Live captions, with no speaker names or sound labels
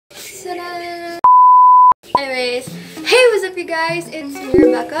Ta-da! Anyways, hey, what's up you guys? It's me,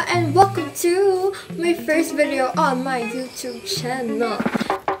 Rebecca, and welcome to my first video on my YouTube channel.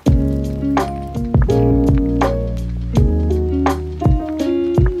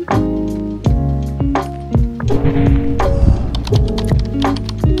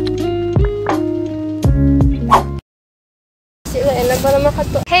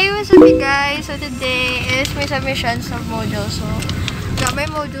 Hey, what's up you guys? So today is my submissions of modules. So got my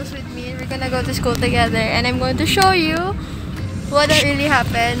modules with me. We're gonna go to school together and I'm going to show you what really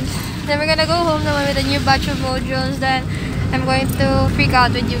happened. Then we're gonna go home naman with a new batch of modules. Then I'm going to freak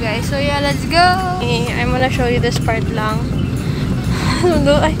out with you guys. So yeah, let's go! I'm gonna show you this part lang.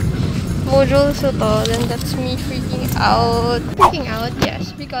 Modules so to. Then that's me freaking out. Freaking out,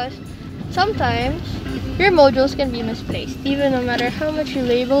 yes, because sometimes your modules can be misplaced, even no matter how much you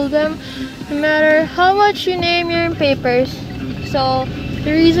label them, no matter how much you name your papers. So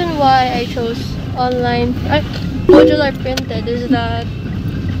the reason why I chose online modular printed is that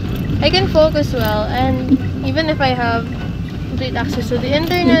I can focus well, and even if I have complete access to the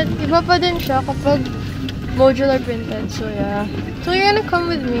internet, iba pa din siya kapag modular printed. So yeah, so you're gonna come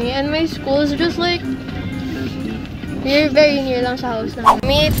with me, and my school is just like very near lang sa house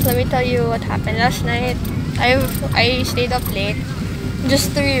namin. Let me tell you what happened last night. I stayed up late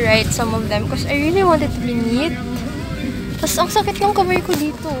just to rewrite some of them because I really wanted to be neat. Tapos ang sakit yung kamay ko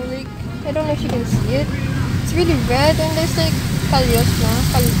dito. Like, I don't know if you can see it. It's really red and there's like kalyos na.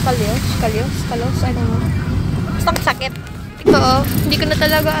 Kalyos, I don't know. Basta ang sakit. Ito, hindi ko na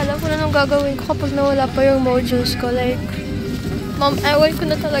talaga alam kung anong gagawin ko kapag nawala pa yung modules ko. Like, Mom, ewan ko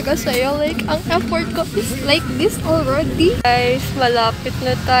na talaga sa'yo. Like, ang effort ko is like this already. Guys, malapit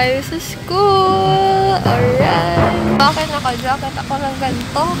na tayo sa school. Alright. Bakit naka-jacket ako ng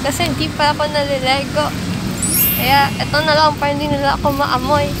ganito? Kasi hindi pa ako nalilego. Kaya, ito na lang para hindi nila ako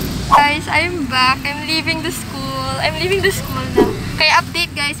maamoy. Guys, I'm back. I'm leaving the school. I'm leaving the school na. Kaya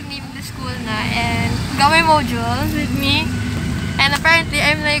update guys, I'm leaving the school na. And got my modules with me. And apparently,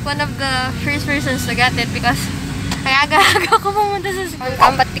 I'm like one of the first persons to get it because kaya aga-aga ko pumunta sa school.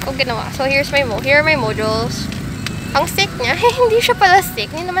 Ba't di ko ginawa? So here are my modules. Ang stick niya, hindi siya pala stick.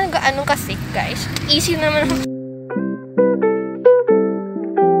 Hindi naman gaanong ka-stick, guys. Easy naman.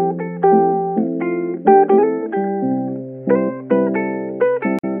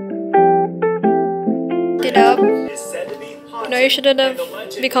 It up. No, I shouldn't have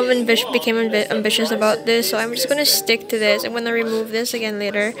became ambitious about this, so I'm just gonna stick to this. I'm gonna remove this again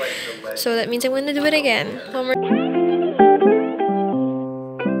later. So that means I'm gonna do it again. One more.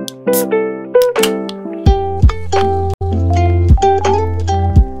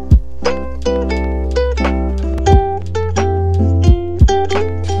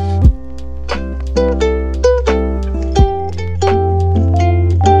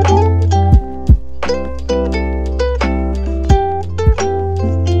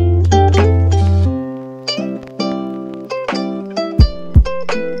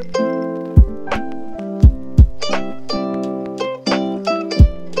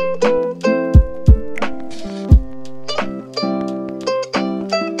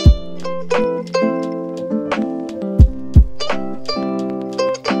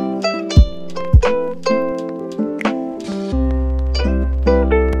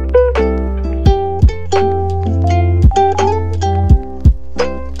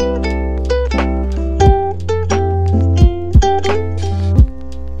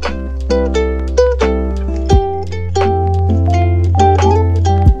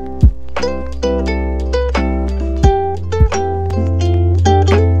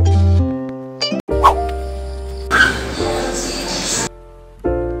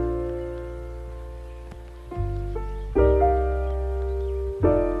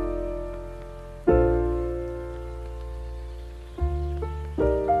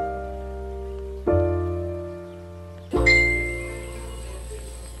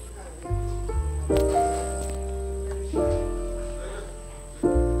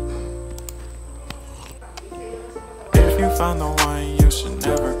 Found the one, you should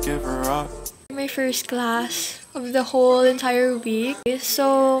never give her up. My first class of the whole entire week.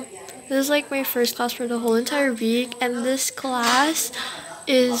 So this is like my first class for the whole entire week, and this class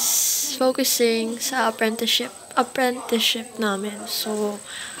is focusing sa apprenticeship namin. So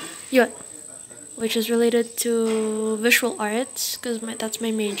yun, which is related to visual arts because that's my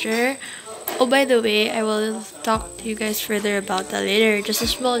major. Oh, by the way, I will talk to you guys further about that later. Just a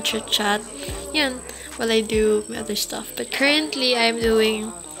small chit chat. Yun. While I do my other stuff. But currently, I'm doing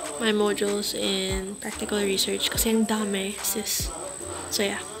my modules in practical research kasi ang dami, sis. So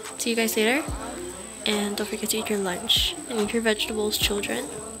yeah, see you guys later. And don't forget to eat your lunch and eat your vegetables, children.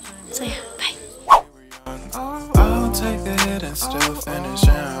 So yeah, bye. I'll take a hit and still finish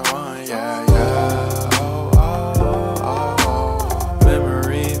in one, yeah, yeah.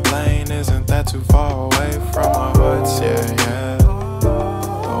 Memory lane isn't that too far away from our hearts, yeah, yeah.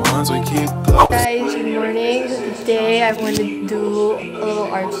 The ones we keep close. Guys, good morning. So today I want to do a little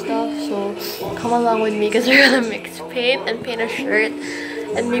art stuff, so come along with me because we're gonna mix paint and paint a shirt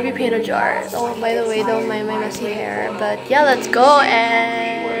and maybe paint a jar. Oh, by the way, don't mind my messy hair, but yeah, let's go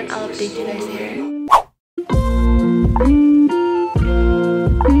and I'll update you guys later.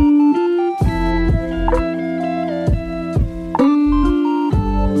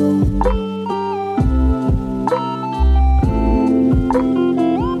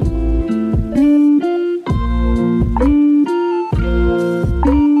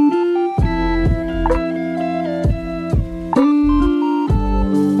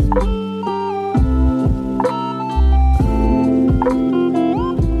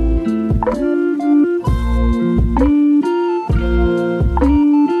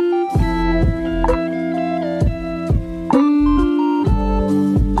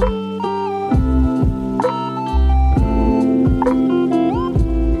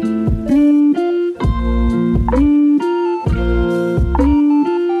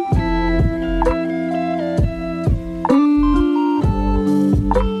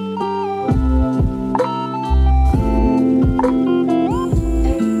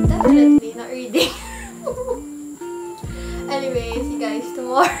 Anyways, you guys,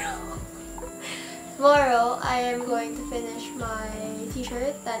 tomorrow I am going to finish my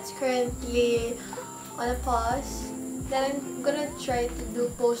t-shirt that's currently on a pause. Then I'm gonna try to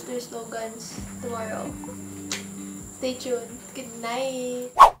do poster slogans tomorrow. Stay tuned. Good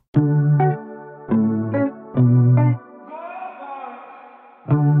night.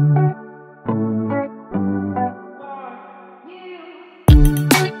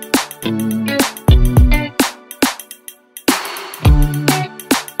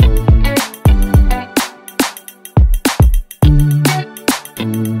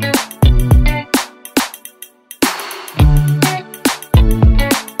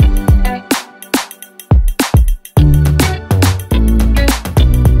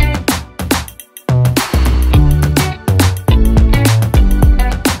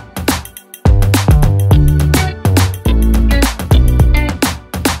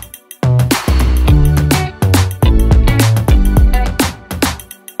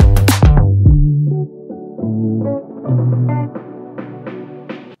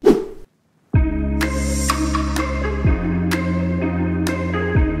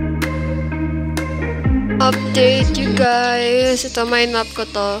 Update you guys. Ito, my map ko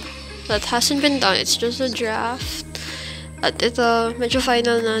to. That hasn't been done. It's just a draft. At ito, medyo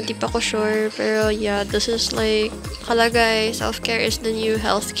final na. Di pa ko sure. Pero yeah, this is like, kalagay, self-care is the new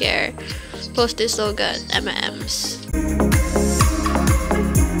healthcare. Post is so good. M&M's.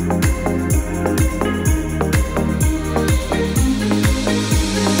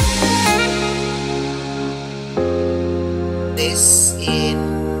 This in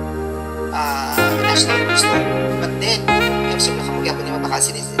but then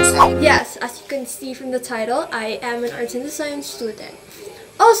yes, as you can see from the title, I am an arts and design student.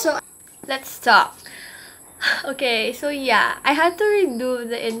 Also, let's talk. Okay, so yeah, I had to redo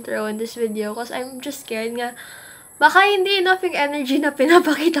the intro in this video because I'm just scared nga baka hindi enough yung energy na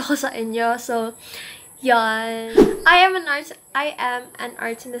pinapakita ko sa inyo. So, yan. I am an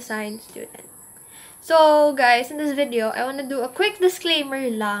arts and design student. So, guys, in this video, I want to do a quick disclaimer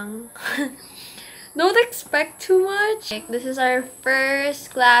lang. Don't expect too much. This is our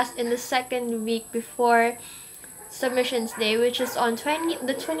first class in the second week before submissions day, which is on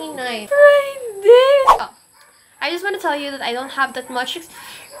the 29th. Friday! Oh, I just want to tell you that I don't have that much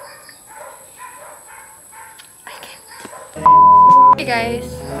I can't. Hey guys,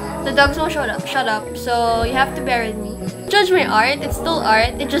 the dogs won't shut up, so you have to bear with me. Judge my art, it's still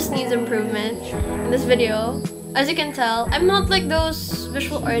art, it just needs improvement in this video. As you can tell, I'm not like those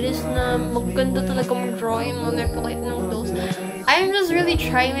visual artists na maganda talaga mag-drawing mo na those. I'm just really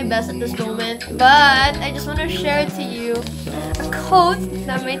trying my best at this moment, but I just want to share to you a quote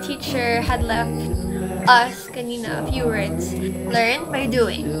that my teacher had left us kanina, a few words. Learn by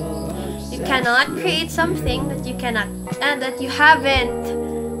doing. You cannot create something that you cannot and that you haven't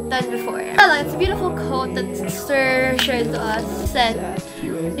done before. It's a beautiful quote that Sir shared to us. He said,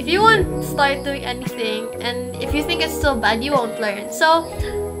 if you won't start doing anything and if you think it's still bad, you won't learn. So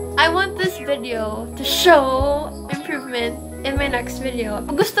I want this video to show improvement in my next video.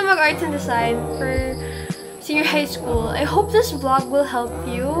 Kung gusto mag-arts and design for senior high school, I hope this vlog will help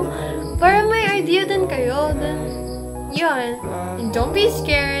you. Para may idea din kayo, then yun. And don't be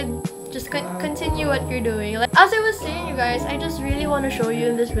scared. just continue what you're doing. Like, as I was saying, you guys, I just really want to show you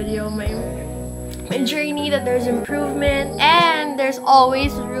in this video my journey, that there's improvement and there's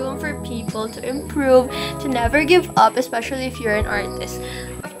always room for people to improve, to never give up, especially if you're an artist.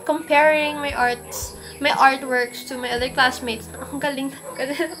 Comparing my artworks to my other classmates, ang galing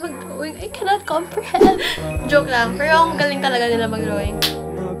talaga nila mag-drawing. I cannot comprehend. Joke lang, pero ang galing talaga nila mag-drawing.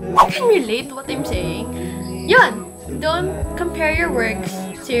 I can relate to what I'm saying. Yun! Don't compare your works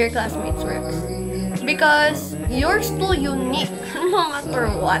to your classmates' works. Because you're still unique, no matter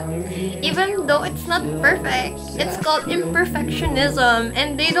what. Even though it's not perfect. It's called imperfectionism.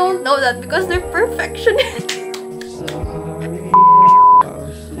 And they don't know that because they're perfectionists.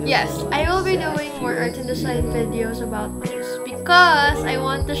 Yes, I will be doing more art and design videos about this. Because I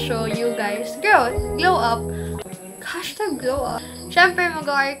want to show you guys growth, glow up. Hashtag glow up. Siyempre,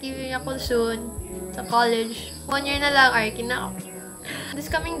 mag-archive ako soon sa college. 1 year na lang, archive na ako. This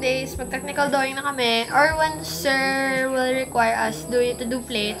coming days, mag-technical drawing na kami, or when sir will require us to do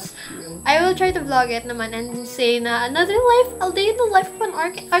plates, I will try to vlog it naman and say na another life, I'll day in the life of an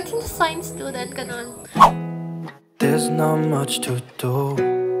art and design student, ganun. There's not much to do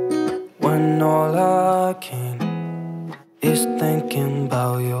when all I can is thinking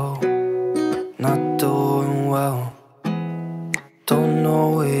about you. Not doing well, don't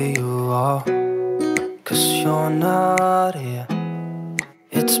know where you are, 'cause you're not here.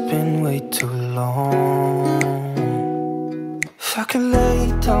 It's been way too long. If I could lay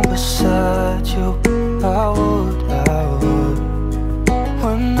down beside you, I would.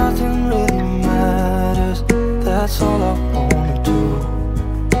 When nothing really matters, that's all I wanna do.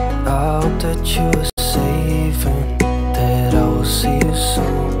 I hope that you're safe and that I will see you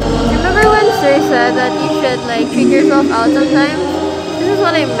soon. Remember when sir said that you should like treat yourself out sometimes? This is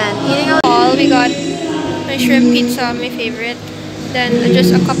what I meant. Eating all, we got my shrimp pizza, my favorite. Then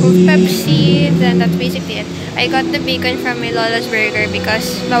just a cup of Pepsi, then that's basically it. I got the bacon from my Lola's Burger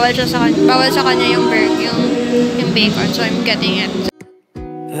because bawal sa kanya yung bacon, so I'm getting it.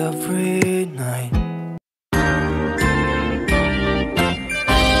 Every night.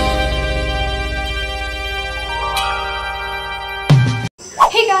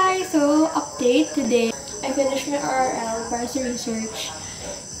 Hey guys, so update today. I finished my RRL, para sa research.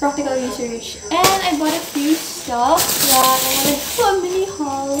 Practical research, and I bought a few stuff that I wanted to do a mini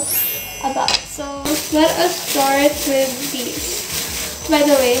haul about. So let us start with these. By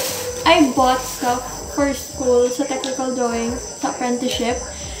the way, I bought stuff for school sa technical drawing, sa apprenticeship,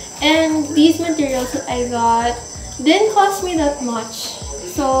 and these materials that I got didn't cost me that much.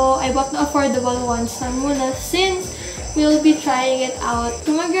 So I bought the affordable ones na muna since we'll be trying it out.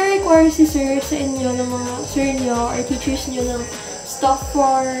 Kung mag-require si sir sa inyo, ng mga sir nyo or teachers nyo ng stuff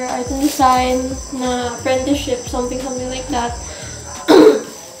for art and design na apprenticeship, something like that.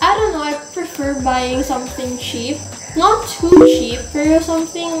 I don't know, I prefer buying something cheap. Not too cheap, pero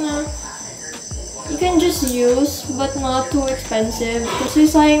something na you can just use but not too expensive. Kasi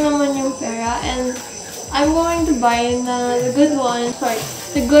sayang naman yung pera, and I'm going to buy the good one,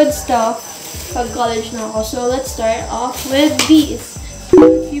 the good stuff pag college na ako. So let's start off with these.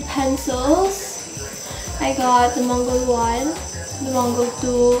 A few pencils. I got the Mongol 1, the Mongol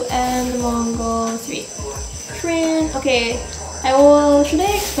 2, and the Mongol 3. Okay, should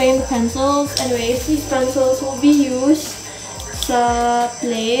I explain the pencils? Anyways, these pencils will be used sa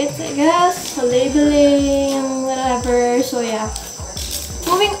plates, I guess, sa labeling, whatever. So yeah.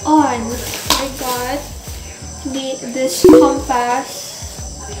 Moving on, I got this compass,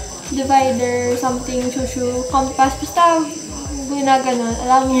 divider, something, shushu, compass, basta ginaganon,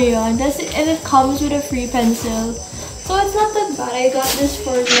 alam niyo yun. And it comes with a free pencil. So it's not that bad. I got this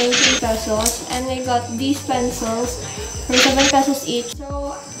for 19 pesos, and I got these pencils for 7 pesos each.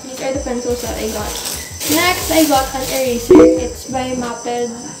 So these are the pencils that I got. Next, I got an eraser. It's by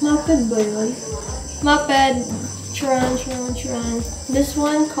Maped ba yun? Maped, Churan. This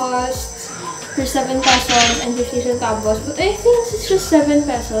one costs for 7 pesos and 50 centavos, but I think it's just 7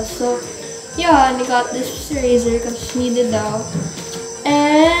 pesos. So yeah, and I got this eraser because needed daw.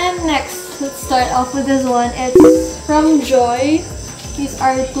 And next, let's start off with this one. It's from Joy. These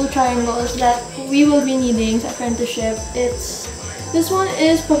are 2 triangles that we will be needing sa apprenticeship. This one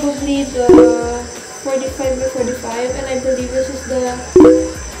is probably the 45 by 45, and I believe this is the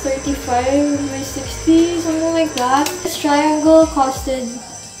 35 by 60, something like that. This triangle costs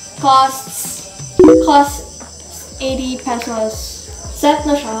 80 pesos. Set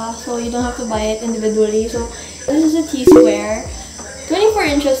na siya, so you don't have to buy it individually. So this is a T-square. 24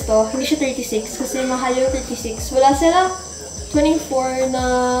 inches to, hindi siya 36 kasi mahal yung 36. Wala sila 24 na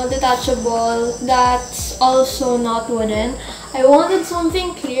detachable that's also not wooden. I wanted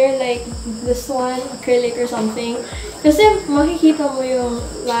something clear like this one, acrylic or something. Kasi makikita mo yung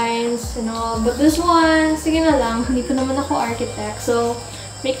lines and all. But this one, sige na lang, hindi pa naman ako architect. So,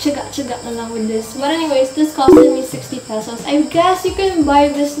 make tiyaga-tiyaga na lang with this. But anyways, this costed me 60 pesos. I guess you can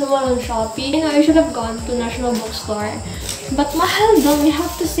buy this naman on Shopee. You know, I should have gone to National Bookstore. But mahal daw, you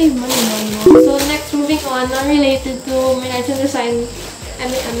have to save money now. So next, moving on, not related to my Nights in Design,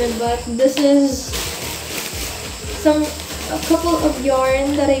 but this is a couple of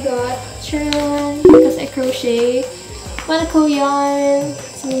yarn that I got. Sharon, because I crochet. Monaco yarn,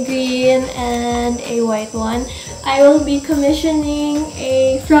 some green, and a white one. I will be commissioning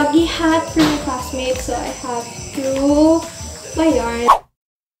a froggy hat for my classmates, so I have to buy yarn.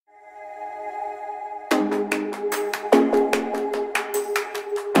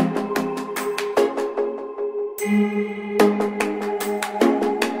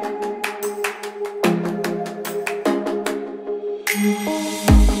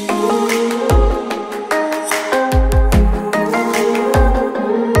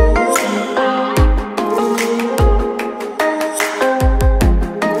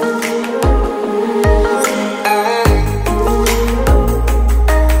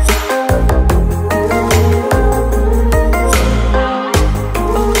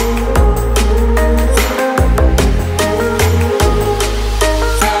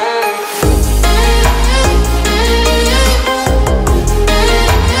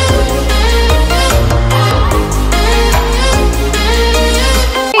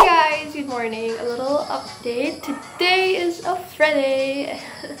 Today is a Friday.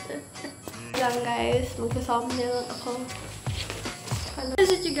 Lang guys, magsa-thumbnail ako.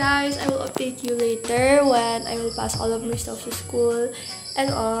 Visit you guys. I will update you later when I will pass all of my stuff to school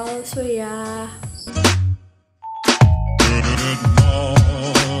and all. So yeah. Good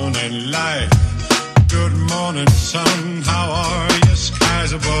morning, life. Good morning, sun. How are you?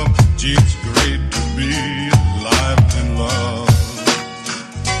 Skies above. Gee, it's great to be alive and love.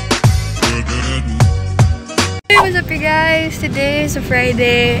 What's up you guys? Today is a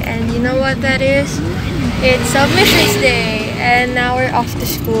Friday and you know what that is? It's Submissions Day and now we're off to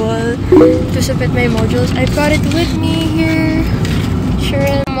school to submit my modules. I brought it with me here. Sure,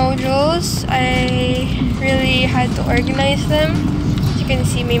 modules. I really had to organize them. As you can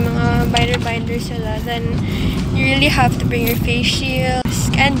see, may mga binder sila. Then you really have to bring your face shield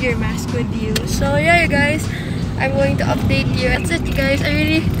and your mask with you. So yeah, you guys, I'm going to update you. That's it, you guys. I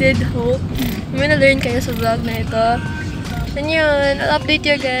really did hope may na-learn kayo sa vlog na ito. And yun, I'll update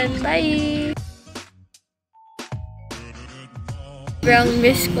you again. Bye! Sobrang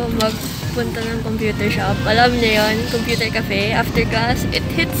miss ko magpunta ng computer shop. Alam niyo yun, computer cafe. After class, it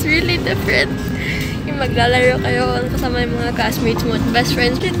hits really different. Yung maglalaro kayo kasama yung mga classmates mo at best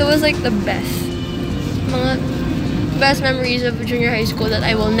friends. It was like the best. Mga best memories of junior high school that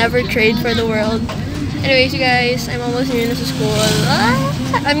I will never trade for the world. Anyways, you guys, I'm almost near na sa school.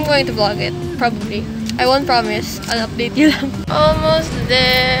 I'm going to vlog it, probably. I won't promise. I'll update you lang. Almost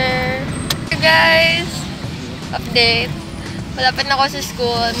there. You guys, update. Malapit na ako sa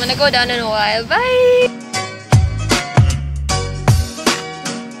school. I'm gonna go down in a while. Bye!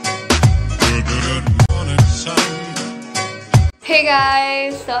 Hey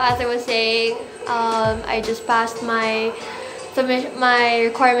guys, so as I was saying, I just passed my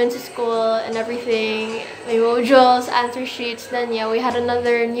requirements to school and everything, my modules, answer sheets. Then yeah, we had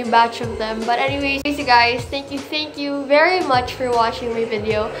another new batch of them. But anyways, you guys, thank you very much for watching my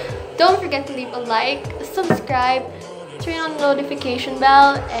video. Don't forget to leave a like, subscribe, turn on the notification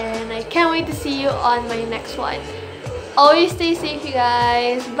bell, and I can't wait to see you on my next one. Always stay safe, you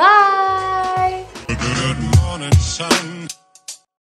guys. Bye! Good morning, sun.